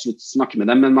man bør absolutt snakke med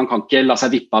dem, men man kan ikke la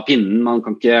seg vippe av pinnen,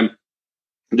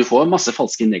 du får masse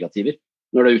falske negativer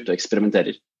når du ute og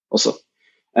eksperimenterer også.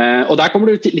 Og der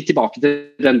kommer du litt tilbake til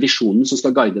den visjonen som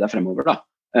skal guide deg fremover da.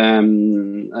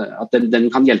 At den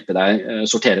kan hjelpe deg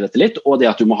sortere dette litt, og det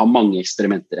at du må ha mange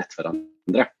eksperimenter etter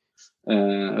hverandre.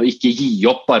 Og ikke gi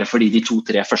opp bare fordi de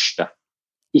 2-3 første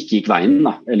ikke gikk veien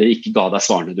da, eller ikke ga deg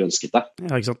svarene du ønsket deg.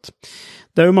 Ja, ikke sant.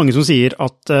 Det jo mange som sier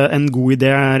at en god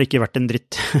idé ikke verdt en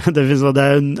dritt.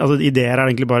 Ideer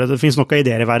egentlig bare, det finnes nok av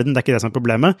ideer i verden, det ikke det som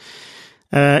problemet.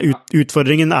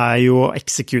 Utfordringen jo å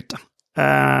execute.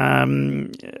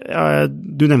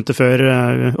 Du nevnte før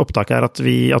opptaket her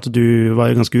at du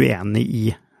var ganske uenig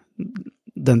i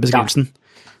den beskrivelsen. Ja.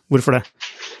 Hvorfor det?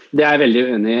 Det jeg veldig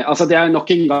uenig i. Altså, det nok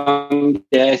en gang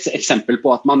et eksempel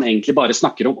på at man egentlig bare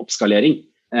snakker om oppskalering.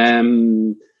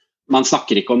 Man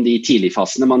snakker ikke om de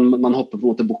tidligfasene, man hopper på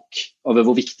en måte bukk over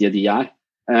hvor viktige de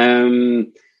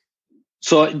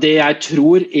Så det jeg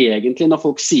tror egentlig når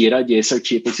folk sier ideas are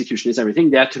cheap, execution is everything,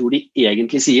 det jeg tror de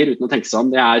egentlig sier uten å tenke seg om,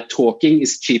 det talking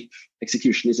is cheap,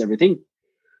 execution is everything.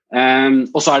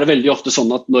 Og så det veldig ofte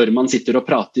sånn at når man sitter og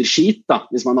prater skit, da,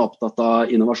 hvis man opptatt av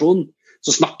innovasjon,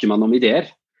 så snakker man om ideer.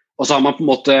 Og så har man på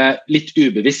en måte litt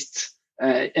ubevisst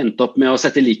endt opp med å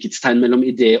sette likhetstegn mellom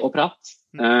idé og prat.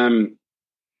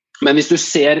 Men hvis du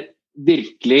ser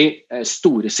virkelig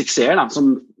store suksesser, da,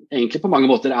 som egentlig på mange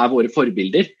måter våre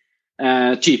forbilder,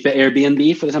 type Airbnb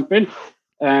for eksempel,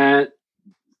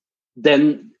 den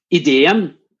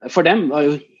ideen for dem var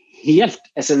jo helt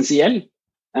essensiell.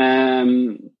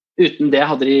 Uten det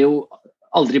hadde de jo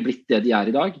aldri blitt det de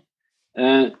i dag.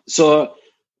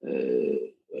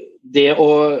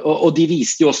 Og de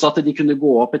viste jo også at de kunne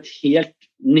gå opp et helt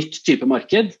nytt type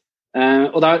marked.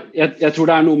 Og jeg tror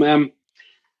det noe med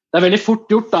det veldig fort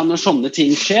gjort da når sånne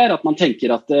ting skjer, at man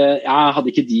tenker at hadde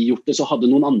ikke de gjort det, så hadde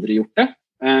noen andre gjort det.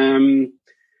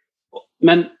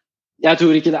 Men jeg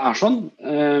tror ikke det sånn.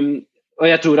 Og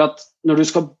jeg tror at når du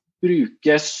skal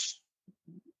bruke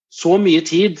så mye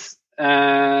tid,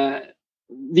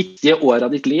 viktige år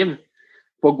av ditt liv,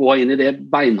 på å gå inn i det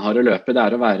beinharde løpet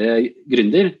det å være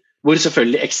gründer, hvor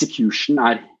selvfølgelig execution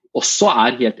også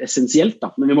helt essensielt,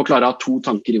 da, men vi må klare å ha 2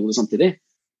 tanker i hodet samtidig.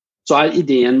 Så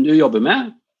ideen du jobber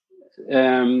med,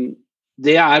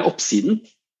 det oppsiden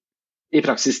i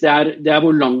praksis. Det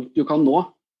hvor langt du kan nå.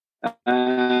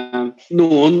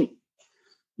 Noen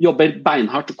jobber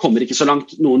beinhardt, kommer ikke så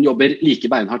langt. Noen jobber like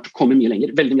beinhardt, kommer mye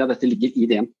lenger. Veldig mye av dette ligger i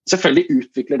ideen. Selvfølgelig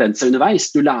utvikler den seg underveis.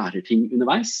 Du lærer ting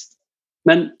underveis.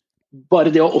 Men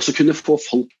bare det å også kunne få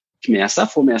folk med seg,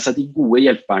 få med seg de gode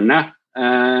hjelperne,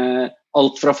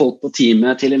 alt fra folk på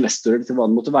teamet til investorer til hva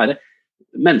det måtte være.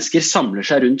 Mennesker samler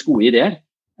seg rundt gode ideer,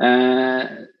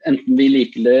 enten vi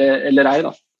liker det eller ei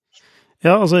da.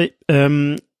 Ja, altså,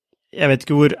 jeg vet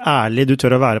ikke hvor ærlig du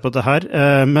tør å være på dette her,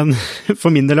 men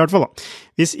for min del i hvert fall da.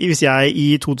 Hvis jeg i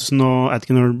 2000, jeg vet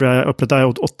ikke når det ble opprettet,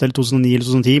 2008 eller 2009 eller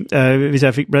 2010, hvis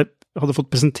jeg hadde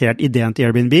fått presentert ideen til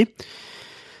Airbnb,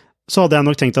 så hadde jeg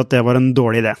nok tenkt at det var en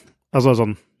dårlig idé. Altså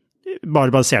sånn,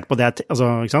 bare basert på det, altså,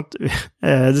 ikke sant?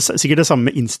 Sikkert det samme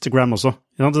med Instagram også.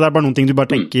 Ikke sant? Det bare noen ting du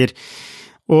bare tenker.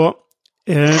 Og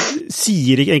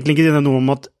sier egentlig ikke det noe om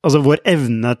at altså, vår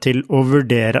evne til å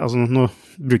vurdere, altså nå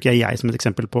bruker jeg som et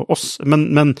eksempel på oss, men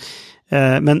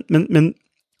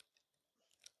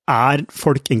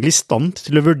folk egentlig i stand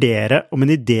til å vurdere om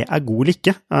en idé god eller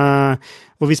ikke?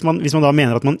 Og hvis man da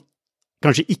mener at man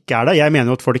kanskje ikke det, jeg mener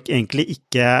jo at folk egentlig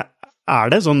ikke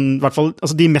det, sånn, i hvert fall,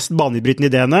 altså de mest banebrytende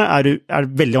ideene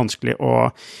veldig vanskelig å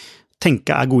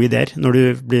tenke gode ideer når du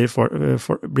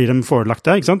blir dem forelagt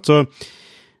det, ikke sant? Så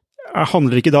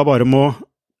handler det ikke da bare om å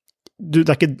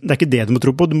det ikke det du må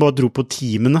tro på, du må tro på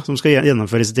teamene som skal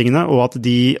gjennomføre disse tingene, og at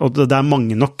det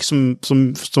mange nok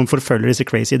som forfølger disse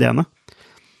crazy ideene.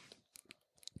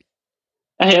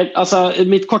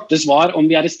 Mitt korte svar om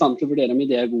vi i stand til å vurdere om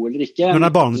idé god eller ikke. Når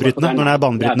det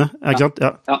banebrytende, ikke sant?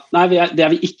 Ja. Nei, det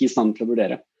vi ikke i stand til å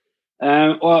vurdere.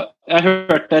 Og jeg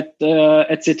hørte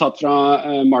et sitat fra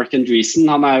Mark Andreessen,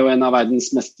 han jo en av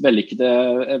verdens mest vellykkede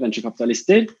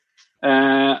venturekapitalister.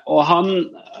 Og han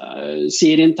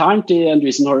sier internt i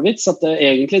Andreessen Horowitz at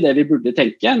egentlig det vi burde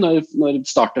tenke når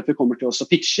startuper kommer til oss og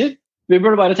pitcher, vi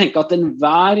burde bare tenke at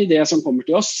enhver idé som kommer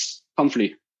til oss kan fly.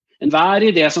 Enhver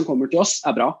idé som kommer til oss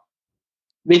bra.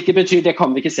 Hvilket betyr det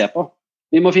kan vi ikke se på.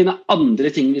 Vi må finne andre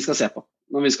ting vi skal se på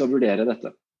når vi skal vurdere dette.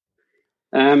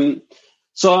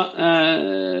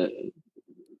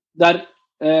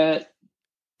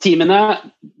 Teamene,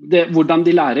 hvordan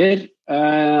de lærer,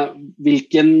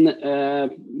 hvilken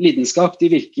lidenskap de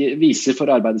viser for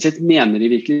arbeidet sitt, vil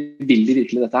de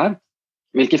virkelig dette her?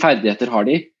 Hvilke ferdigheter har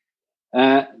de?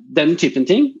 Den typen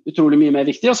ting, utrolig mye mer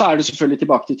viktig, og så det selvfølgelig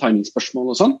tilbake til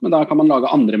timingspørsmål og sånt, men da kan man lage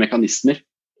andre mekanismer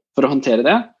for å håndtere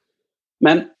det.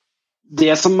 Men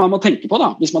det som man må tenke på da,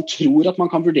 hvis man tror at man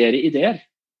kan vurdere ideer,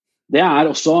 det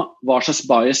også hva slags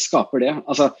bias skaper det.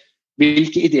 Altså,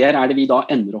 hvilke ideer det vi da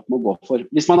ender opp med å gå for?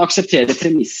 Hvis man aksepterer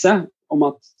premisset om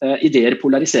at ideer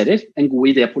polariserer, en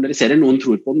god idé polariserer, noen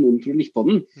tror på den, noen tror ikke på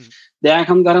den. Det jeg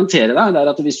kan garantere deg,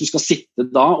 det at hvis du skal sitte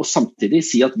da og samtidig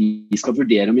si at vi skal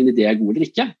vurdere om en idé god eller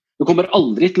ikke, du kommer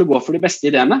aldri til å gå for de beste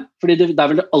ideene, fordi der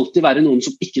vil det alltid være noen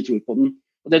som ikke tror på den.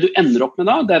 Og det du ender opp med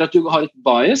da, det at du har et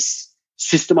bias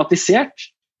systematisert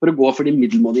for å gå for de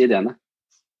middelmådige ideene.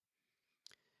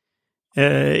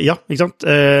 Ja, ikke sant?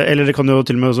 Eller det kan jo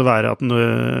til og med også være at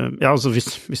ja, altså hvis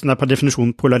den per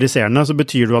definisjon polariserende, så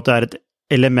betyr det jo at det et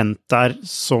element der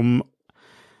som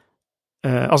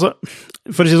altså,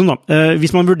 for å si sånn da,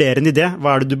 hvis man vurderer en idé,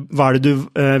 hva det du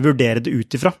vurderer det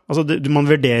ut ifra? Altså, man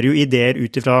vurderer jo ideer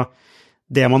ut ifra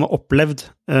det man har opplevd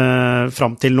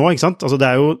fram til nå, ikke sant? Altså,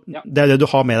 det jo det du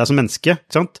har med deg som menneske,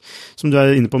 ikke sant? Som du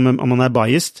inne på om man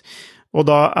biased, og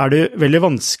da det veldig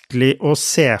vanskelig å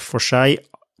se for seg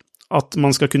at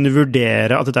man skal kunne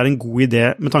vurdere at dette en god idé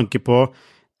med tanke på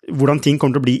hvordan ting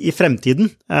kommer til å bli i fremtiden.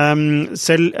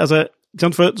 Selv, altså, ikke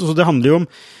sant? Så det handler jo om,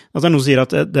 altså noen sier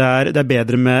at det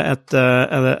bedre med et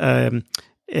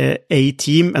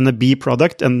A-team enn et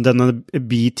B-product enn denne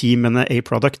B-team enn et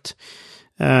A-product.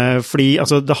 Fordi,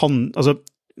 altså,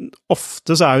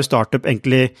 ofte så jo startup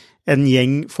egentlig en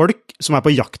gjeng folk som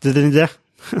på jakt etter en idé.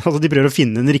 Altså, de prøver å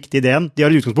finne den riktige ideen. De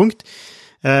har et utgangspunkt.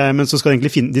 Men så skal de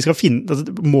finne,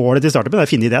 altså, målet til startupen å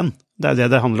finne ideen. Det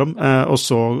det handler om, og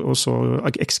så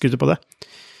eksekute på det.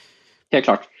 Helt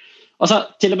klart. Altså,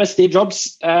 til og med Steve Jobs,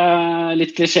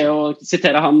 litt klisjé å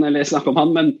sitere han, eller snakke om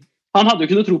han, men han hadde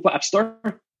jo ikke noe tro på App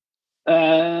Store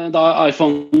da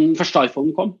første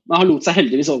iPhone kom. Men han lot seg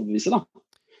heldigvis overbevise da.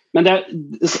 Men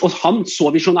og han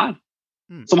så visjonær,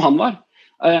 som han var.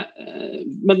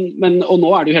 Og nå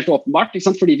det jo helt åpenbart, ikke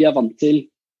sant? Fordi vi vant til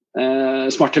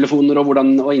smarttelefoner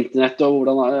og internett og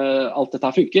hvordan alt dette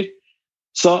funker.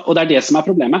 Og det det som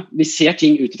problemet. Vi ser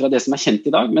ting ut fra det som kjent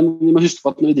i dag, men vi må huske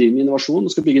på at når vi driver med innovasjon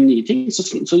og skal bygge nye ting, så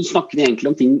snakker vi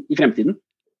egentlig om ting i fremtiden.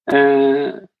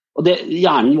 Og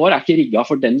hjernen vår ikke rigget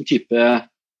for den type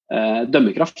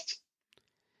dømmekraft.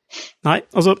 Nei,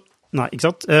 ikke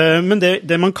sant? Men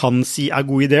det man kan si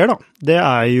gode ideer da, det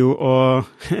jo å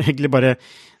egentlig bare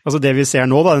altså det vi ser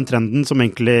nå da, den trenden som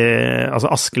egentlig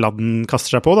altså Askeladden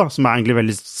kaster seg på da, som egentlig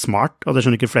veldig smart, og det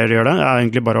skjønner ikke flere gjør det,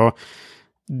 egentlig bare å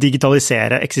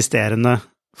digitalisere eksisterende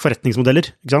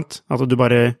forretningsmodeller, ikke sant? Altså du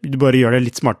bare gjør det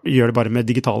litt smart, gjør det bare med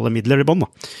digitale midler i bånd da,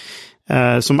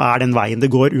 som den veien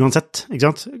det går uansett, ikke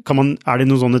sant? Det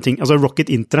noen sånne ting, altså Rocket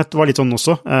Internet var litt sånn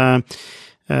også,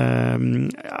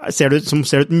 ser du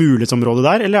et mulighetsområde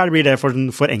der, eller blir det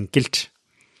for enkelt?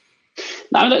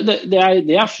 Nei,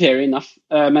 det fair enough,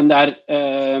 men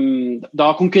da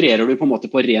konkurrerer du på en måte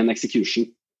på ren execution.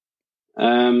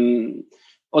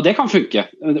 Og det kan funke,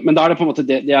 men da det på en måte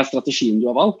det strategien du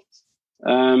har valgt.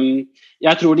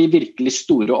 Jeg tror de virkelig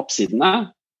store oppsidene,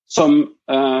 som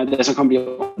det som kan bli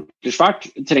ordentlig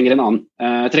svært, trenger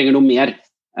noe mer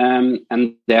enn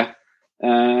det.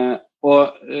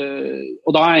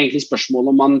 Og da egentlig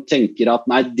spørsmålet om man tenker at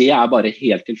nei, det bare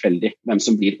helt tilfeldig hvem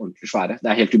som blir ordentlig svære.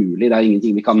 Det helt umulig, det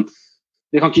ingenting vi kan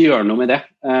ikke gjøre noe med det.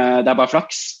 Det bare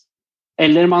flaks.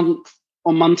 Eller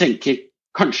om man tenker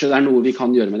kanskje det noe vi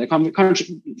kan gjøre med det.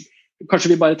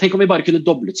 Kanskje tenk om vi bare kunne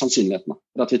doblet sannsynligheten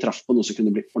for at vi traff på noe som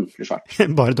kunne bli ordentlig svært.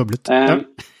 Bare doblet, ja.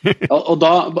 Og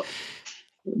da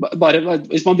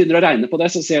hvis man begynner å regne på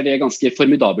det, så ser det ganske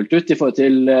formidabelt ut i forhold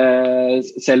til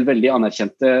selv veldig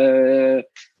anerkjente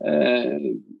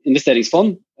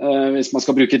investeringsfond, hvis man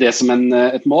skal bruke det som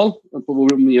et mål på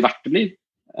hvor mye verdt det blir.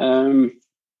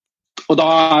 Og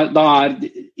da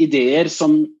ideer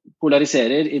som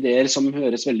polariserer, ideer som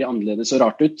høres veldig annerledes og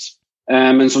rart ut,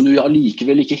 men som du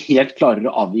allikevel ikke helt klarer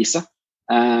å avvise,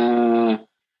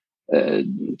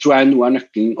 tror jeg noe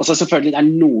nøkkelen. Og så selvfølgelig det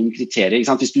noen kriterier,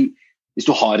 ikke sant? Hvis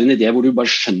du har en idé hvor du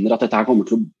bare skjønner at dette her kommer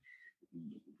til å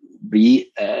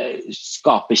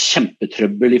skape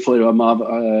kjempetrøbbel i form av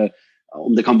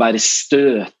om det kan være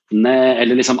støtende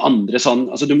eller liksom andre sånn,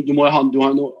 altså du må ha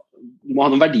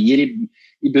noen verdier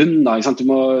i bunnen da, ikke sant?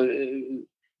 Du må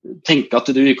tenke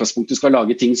at du i utgangspunktet skal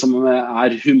lage ting som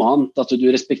humant, at du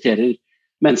respekterer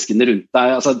menneskene rundt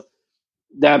deg, altså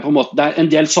det på en måte, det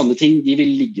en del sånne ting, de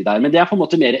vil ligge der, men det på en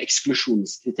måte mer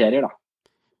eksklusjonskriterier da.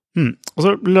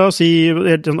 Altså, la oss si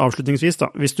avslutningsvis da,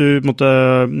 hvis du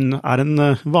en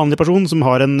vanlig person som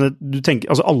har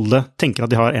altså alle tenker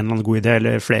at de har en eller annen god idé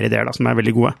eller flere ideer da, som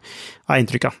veldig gode,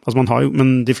 inntrykk av, altså man har jo,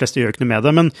 men de fleste gjør ikke noe med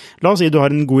det, men la oss si du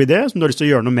har en god idé som du har lyst til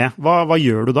å gjøre noe med, hva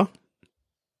gjør du da?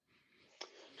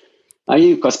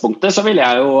 I utgangspunktet så vil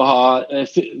jeg jo ha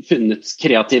funnet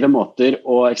kreative måter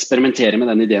å eksperimentere med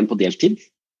den ideen på deltid.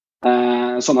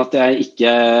 Sånn at jeg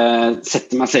ikke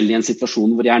setter meg selv i en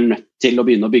situasjon hvor jeg er nødt til å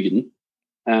begynne å bygge den.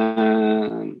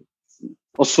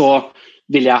 Og så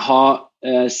vil jeg ha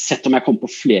sett om jeg kommer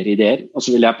på flere ideer, og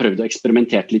så vil jeg prøve å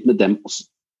eksperimentere litt med dem også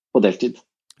på deltid.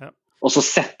 Ja. Og så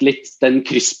sett litt den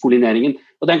krysspollineringen.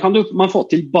 Og den kan man få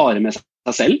til bare med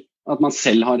seg selv, at man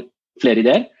selv har flere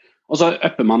ideer. Og så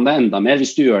upper man det enda mer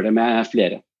hvis du gjør det med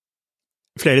flere.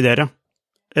 Flere ideer, ja.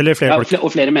 Eller flere folk.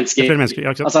 Og flere mennesker. Flere mennesker,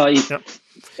 ja, ikke sant?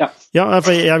 Ja,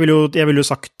 for jeg vil jo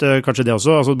sagt kanskje det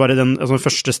også. Altså bare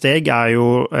første steg er jo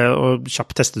å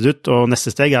kjapt teste det ut, og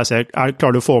neste steg er å se,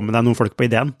 klarer du å få med deg noen folk på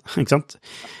ideen, ikke sant?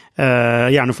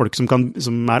 Gjerne folk som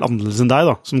er annerledes enn deg,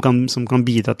 da, som kan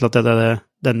bidra til at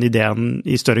den ideen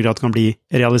i større grad kan bli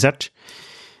realisert.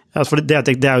 Altså for det er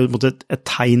jo på en måte et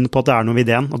tegn på at det er noe ved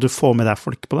ideen, at du får med deg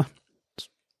folk på det.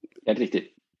 Helt riktig.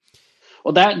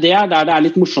 Og det er der det er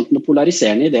litt morsomt med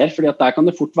polariserende ideer, fordi at der kan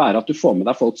det fort være at du får med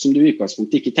deg folk som du i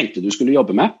utgangspunktet ikke tenkte du skulle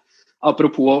jobbe med.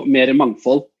 Apropos mer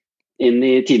mangfold inn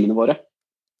i teamene våre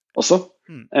også.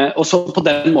 Og så på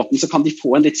den måten så kan de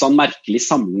få en litt sånn merkelig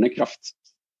samlende kraft.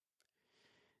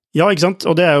 Ja, ikke sant?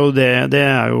 Og det er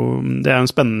jo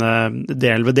en spennende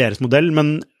del ved deres modell,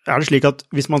 men er det slik at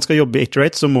hvis man skal jobbe i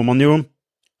Iterate, så må man jo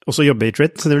også jobbe i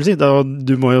Iterate, det vil si.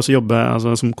 Du må jo også jobbe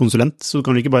som konsulent, så du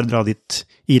kan jo ikke bare dra dit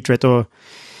i Iterate og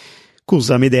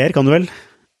kose deg med ideer, kan du vel?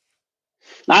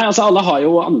 Nei, altså alle har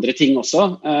jo andre ting også,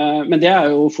 men det er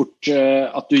jo fort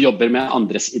at du jobber med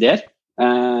andres ideer.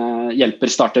 Hjelper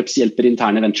startups, hjelper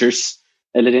interne ventures,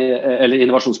 eller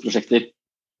innovasjonsprosjekter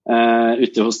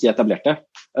ute hos de etablerte.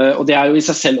 Og det er jo i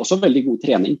seg selv også veldig god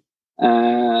trening.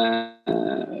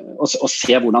 Å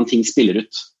se hvordan ting spiller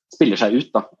seg ut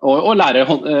da. Og lære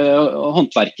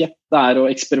håndverket. Det er å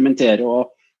eksperimentere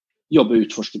og jobbe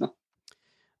utforskende.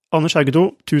 Anders Haugeto,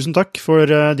 tusen takk for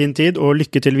din tid, og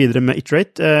lykke til videre med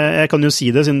Iterate. Jeg kan jo si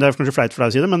det, siden det er kanskje flaut for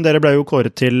deg å si det, men dere ble jo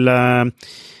kåret til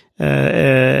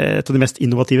et av de mest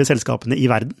innovative selskapene i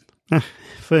verden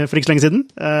for ikke så lenge siden.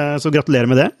 Så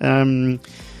gratulerer med det.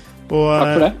 Takk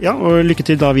for det. Ja, og lykke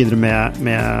til da videre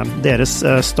med deres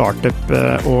startup-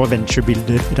 og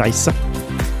venturebuilder-reise.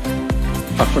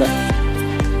 Takk for det.